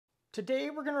Today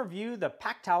we're going to review the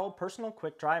PackTowl Personal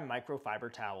Quick Dry Microfiber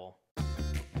Towel.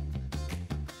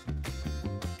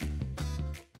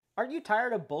 Are you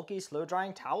tired of bulky,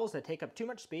 slow-drying towels that take up too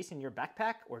much space in your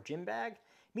backpack or gym bag?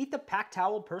 Meet the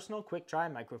PackTowl Personal Quick Dry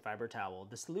Microfiber Towel,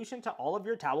 the solution to all of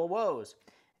your towel woes.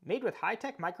 Made with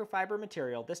high-tech microfiber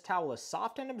material, this towel is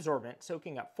soft and absorbent,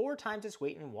 soaking up 4 times its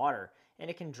weight in water, and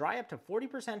it can dry up to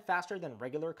 40% faster than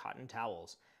regular cotton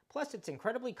towels. Plus, it's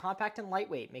incredibly compact and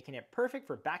lightweight, making it perfect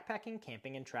for backpacking,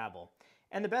 camping, and travel.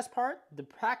 And the best part? The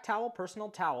PackTowl Personal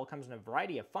Towel comes in a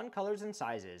variety of fun colors and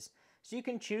sizes, so you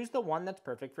can choose the one that's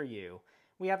perfect for you.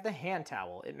 We have the hand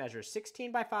towel. It measures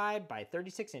 16 by 5 by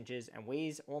 36 inches and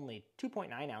weighs only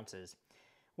 2.9 ounces.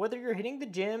 Whether you're hitting the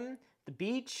gym, the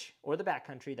beach, or the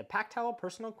backcountry, the PackTowl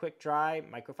Personal Quick Dry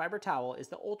Microfiber Towel is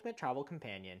the ultimate travel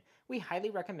companion. We highly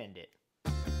recommend it.